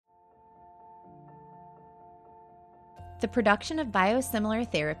The production of biosimilar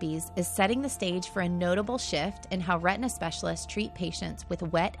therapies is setting the stage for a notable shift in how retina specialists treat patients with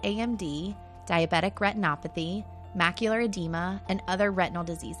wet AMD, diabetic retinopathy, macular edema, and other retinal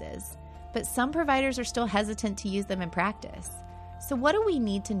diseases. But some providers are still hesitant to use them in practice. So what do we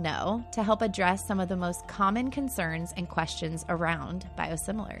need to know to help address some of the most common concerns and questions around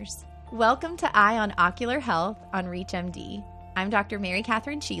biosimilars? Welcome to Eye on Ocular Health on ReachMD. I'm Dr. Mary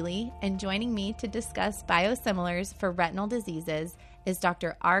Katherine Cheeley, and joining me to discuss biosimilars for retinal diseases is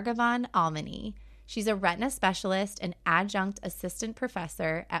Dr. Arghavan Almony. She's a retina specialist and adjunct assistant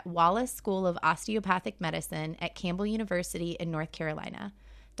professor at Wallace School of Osteopathic Medicine at Campbell University in North Carolina.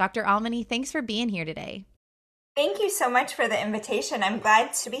 Dr. Almony, thanks for being here today. Thank you so much for the invitation. I'm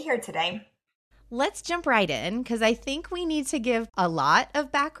glad to be here today. Let's jump right in because I think we need to give a lot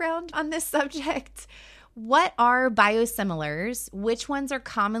of background on this subject. What are biosimilars? Which ones are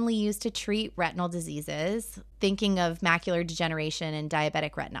commonly used to treat retinal diseases? Thinking of macular degeneration and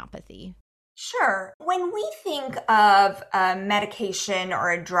diabetic retinopathy. Sure. When we think of a medication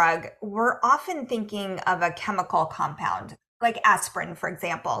or a drug, we're often thinking of a chemical compound, like aspirin, for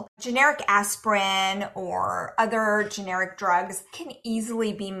example. Generic aspirin or other generic drugs can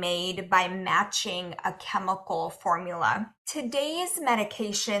easily be made by matching a chemical formula. Today's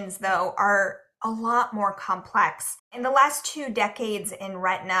medications, though, are a lot more complex. In the last 2 decades in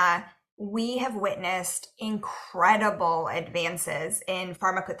retina, we have witnessed incredible advances in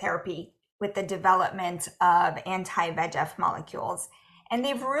pharmacotherapy with the development of anti-VEGF molecules. And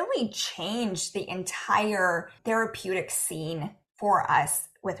they've really changed the entire therapeutic scene for us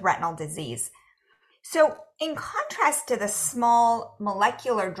with retinal disease. So in contrast to the small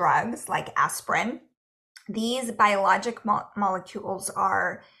molecular drugs like aspirin, these biologic molecules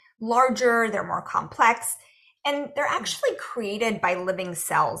are larger, they're more complex, and they're actually created by living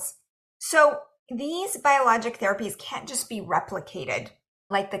cells. So these biologic therapies can't just be replicated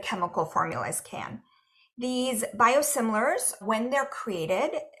like the chemical formulas can. These biosimilars, when they're created,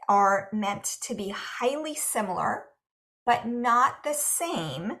 are meant to be highly similar, but not the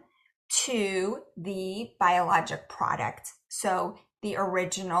same to the biologic product, so the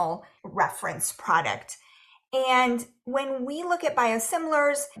original reference product. And when we look at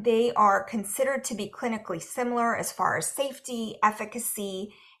biosimilars, they are considered to be clinically similar as far as safety,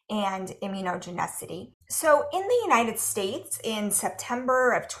 efficacy, and immunogenicity. So in the United States, in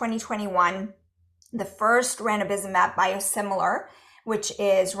September of 2021, the first ranibizumab biosimilar, which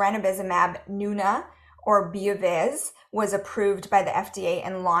is ranibizumab Nuna or Biovis, was approved by the FDA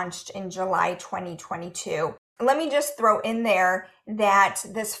and launched in July 2022. Let me just throw in there that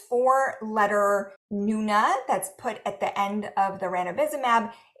this 4-letter Nuna that's put at the end of the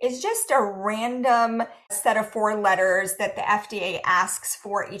ranibizumab is just a random set of 4 letters that the FDA asks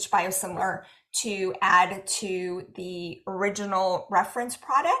for each biosimilar to add to the original reference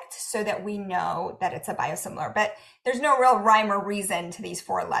product so that we know that it's a biosimilar. But there's no real rhyme or reason to these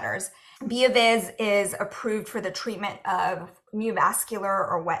 4 letters. Biovis is approved for the treatment of neovascular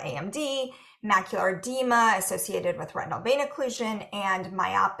or wet AMD, macular edema associated with retinal vein occlusion, and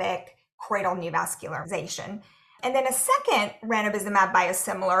myopic choroidal neovascularization. And then a second ranibizumab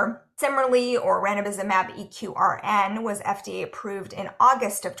biosimilar, similarly, or ranibizumab EQRN, was FDA approved in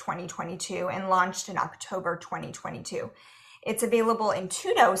August of 2022 and launched in October 2022. It's available in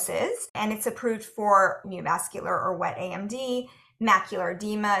 2 doses, and it's approved for neovascular or wet AMD, macular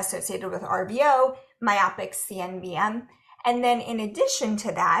edema associated with RVO, myopic CNVM, and then in addition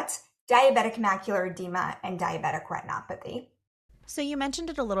to that, diabetic macular edema and diabetic retinopathy. So you mentioned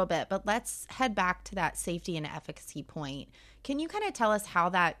it a little bit, but let's head back to that safety and efficacy point. Can you kind of tell us how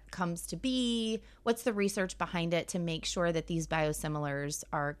that comes to be? What's the research behind it to make sure that these biosimilars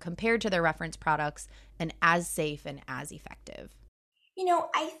are compared to their reference products and as safe and as effective? You know,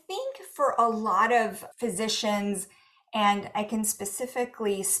 I think for a lot of physicians, and I can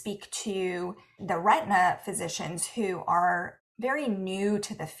specifically speak to the retina physicians who are very new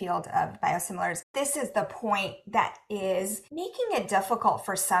to the field of biosimilars, this is the point that is making it difficult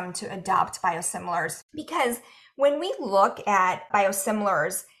for some to adopt biosimilars. Because when we look at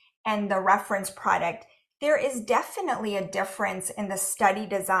biosimilars and the reference product, there is definitely a difference in the study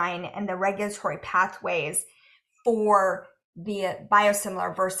design and the regulatory pathways for the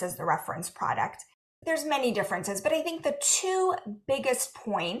biosimilar versus the reference product. There's many differences, but I think the 2 biggest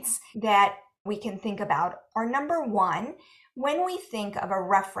points that we can think about are, number 1, when we think of a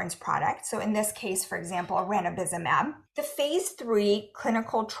reference product, so in this case, for example, ranibizumab, the phase 3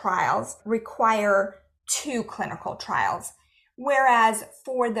 clinical trials require 2 clinical trials, whereas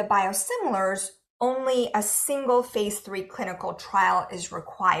for the biosimilars, only a single phase 3 clinical trial is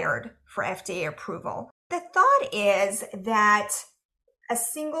required for FDA approval. The thought is that a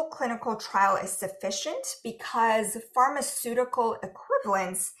single clinical trial is sufficient because pharmaceutical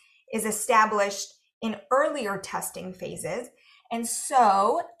equivalence is established in earlier testing phases, and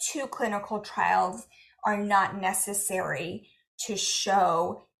so 2 clinical trials are not necessary to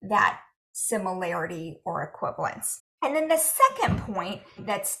show that similarity or equivalence. And then the second point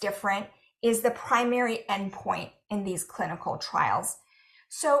that's different is the primary endpoint in these clinical trials.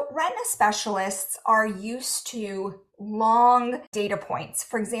 So retina specialists are used to long data points.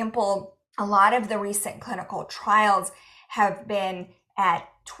 For example, a lot of the recent clinical trials have been at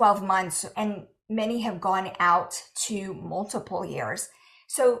 12 months and many have gone out to multiple years.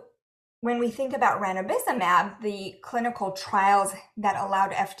 So when we think about ranibizumab, the clinical trials that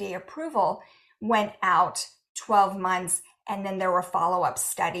allowed FDA approval went out 12 months, and then there were follow-up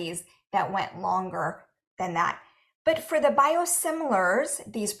studies that went longer than that. But for the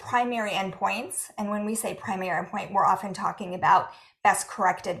biosimilars, these primary endpoints, and when we say primary endpoint, we're often talking about best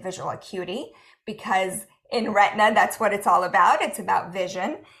corrected visual acuity, because in retina, that's what it's all about. It's about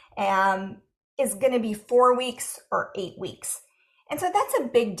vision, is going to be 4 weeks or 8 weeks. And so that's a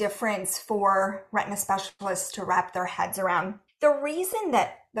big difference for retina specialists to wrap their heads around. The reason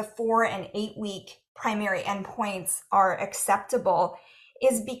that the 4 and 8 week primary endpoints are acceptable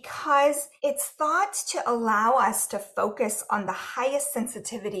is because it's thought to allow us to focus on the highest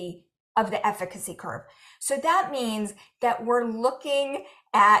sensitivity of the efficacy curve. So that means that we're looking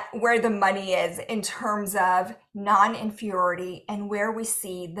at where the money is in terms of non-inferiority and where we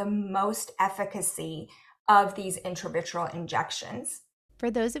see the most efficacy of these intravitreal injections. For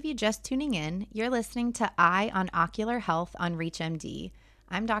those of you just tuning in, you're listening to Eye on Ocular Health on ReachMD.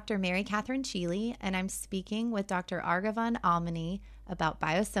 I'm Dr. Mary Katherine Cheeley, and I'm speaking with Dr. Arghavan Almony about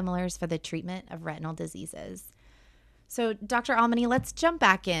biosimilars for the treatment of retinal diseases. So, Dr. Almony, let's jump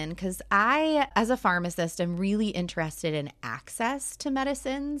back in because I, as a pharmacist, am really interested in access to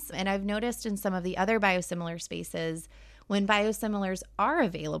medicines. And I've noticed in some of the other biosimilar spaces, when biosimilars are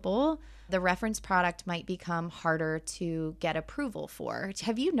available, the reference product might become harder to get approval for.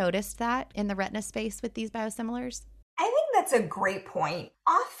 Have you noticed that in the retina space with these biosimilars? I think that's a great point.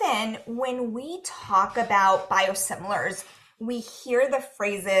 Often when we talk about biosimilars, we hear the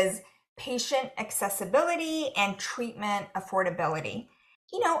phrases patient accessibility and treatment affordability.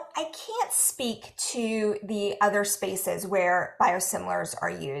 I can't speak to the other spaces where biosimilars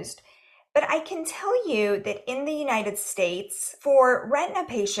are used, but I can tell you that in the United States, for retina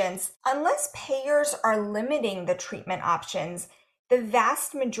patients, unless payers are limiting the treatment options, the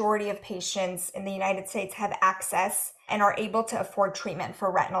vast majority of patients in the United States have access and are able to afford treatment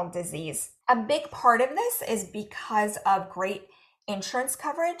for retinal disease. A big part of this is because of great insurance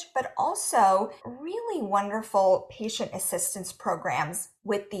coverage, but also really wonderful patient assistance programs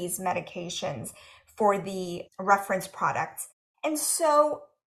with these medications for the reference products. And so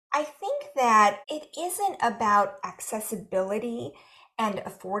I think that it isn't about accessibility and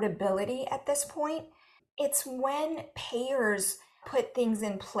affordability at this point. It's when payers put things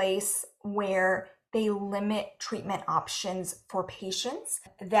in place where they limit treatment options for patients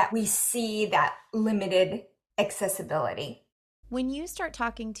that we see that limited accessibility. When you start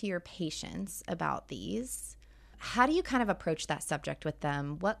talking to your patients about these, how do you kind of approach that subject with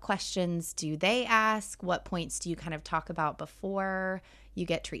them? What questions do they ask? What points do you kind of talk about before you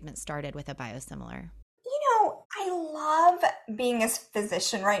get treatment started with a biosimilar? I love being a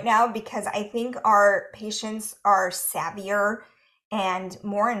physician right now because I think our patients are savvier and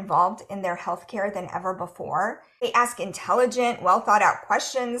more involved in their healthcare than ever before. They ask intelligent, well thought out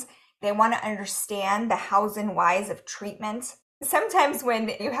questions. They want to understand the hows and whys of treatment. Sometimes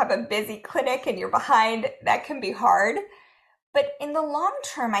when you have a busy clinic and you're behind, that can be hard. But in the long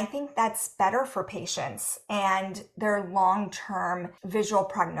term, I think that's better for patients and their long-term visual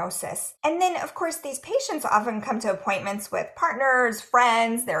prognosis. And then, of course, these patients often come to appointments with partners,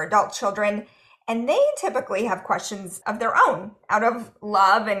 friends, their adult children, and they typically have questions of their own out of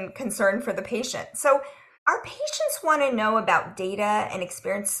love and concern for the patient. So our patients want to know about data and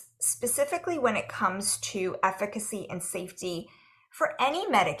experience, specifically when it comes to efficacy and safety for any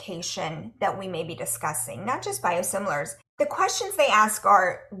medication that we may be discussing, not just biosimilars. The questions they ask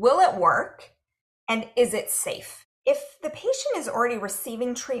are, will it work? And is it safe? If the patient is already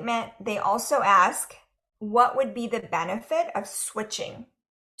receiving treatment, they also ask, what would be the benefit of switching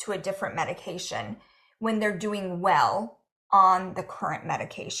to a different medication when they're doing well on the current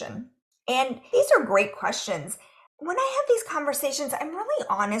medication? And these are great questions. When I have these conversations, I'm really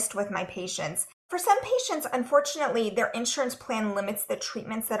honest with my patients. For some patients, unfortunately, their insurance plan limits the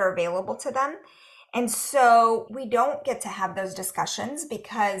treatments that are available to them. And so we don't get to have those discussions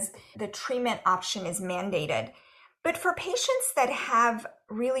because the treatment option is mandated. But for patients that have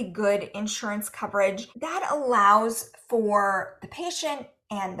really good insurance coverage, that allows for the patient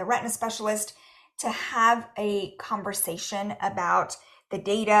and the retina specialist to have a conversation about the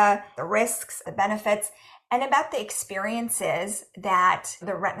data, the risks, the benefits, and about the experiences that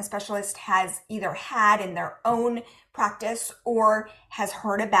the retina specialist has either had in their own practice or has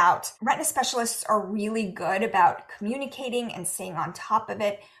heard about. Retina specialists are really good about communicating and staying on top of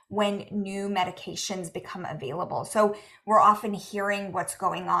it when new medications become available. So we're often hearing what's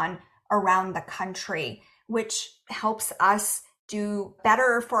going on around the country, which helps us do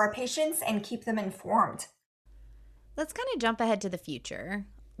better for our patients and keep them informed. Let's kind of jump ahead to the future.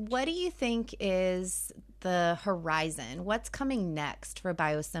 What do you think is the horizon? What's coming next for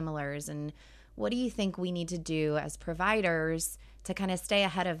biosimilars, and what do you think we need to do as providers to kind of stay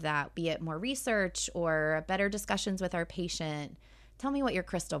ahead of that, be it more research or better discussions with our patient? Tell me what your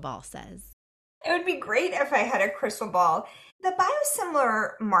crystal ball says. It would be great if I had a crystal ball. The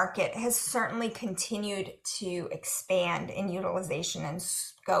biosimilar market has certainly continued to expand in utilization and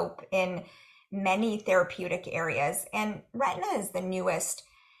scope in many therapeutic areas, and retina is the newest.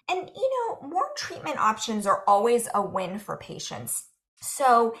 And, more treatment options are always a win for patients.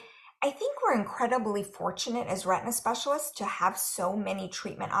 So I think we're incredibly fortunate as retina specialists to have so many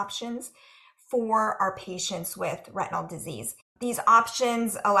treatment options for our patients with retinal disease. These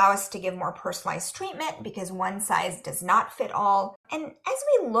options allow us to give more personalized treatment because one size does not fit all. And as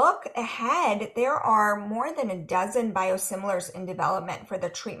we look ahead, there are more than a dozen biosimilars in development for the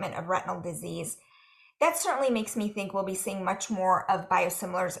treatment of retinal disease. That certainly makes me think we'll be seeing much more of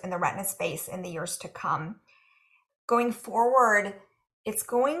biosimilars in the retina space in the years to come. Going forward, it's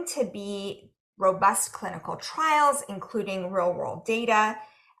going to be robust clinical trials, including real-world data,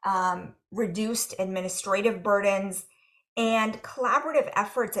 reduced administrative burdens, and collaborative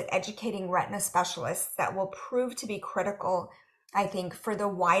efforts at educating retina specialists that will prove to be critical, I think, for the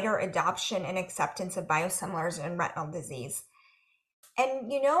wider adoption and acceptance of biosimilars in retinal disease.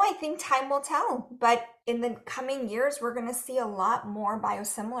 And, I think time will tell, but in the coming years, we're going to see a lot more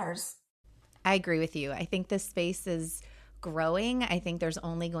biosimilars. I agree with you. I think this space is growing. I think there's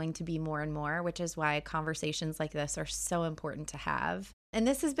only going to be more and more, which is why conversations like this are so important to have. And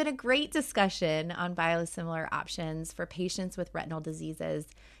this has been a great discussion on biosimilar options for patients with retinal diseases.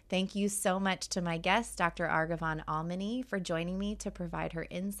 Thank you so much to my guest, Dr. Arghavan Almony, for joining me to provide her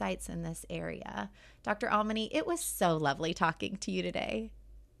insights in this area. Dr. Almony, it was so lovely talking to you today.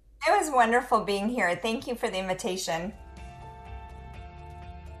 It was wonderful being here. Thank you for the invitation.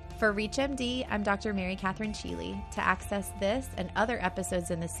 For ReachMD, I'm Dr. Mary Katherine Cheeley. To access this and other episodes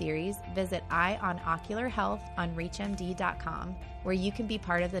in the series, visit Eye on Ocular Health on reachmd.com, where you can be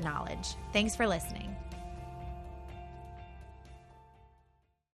part of the knowledge. Thanks for listening.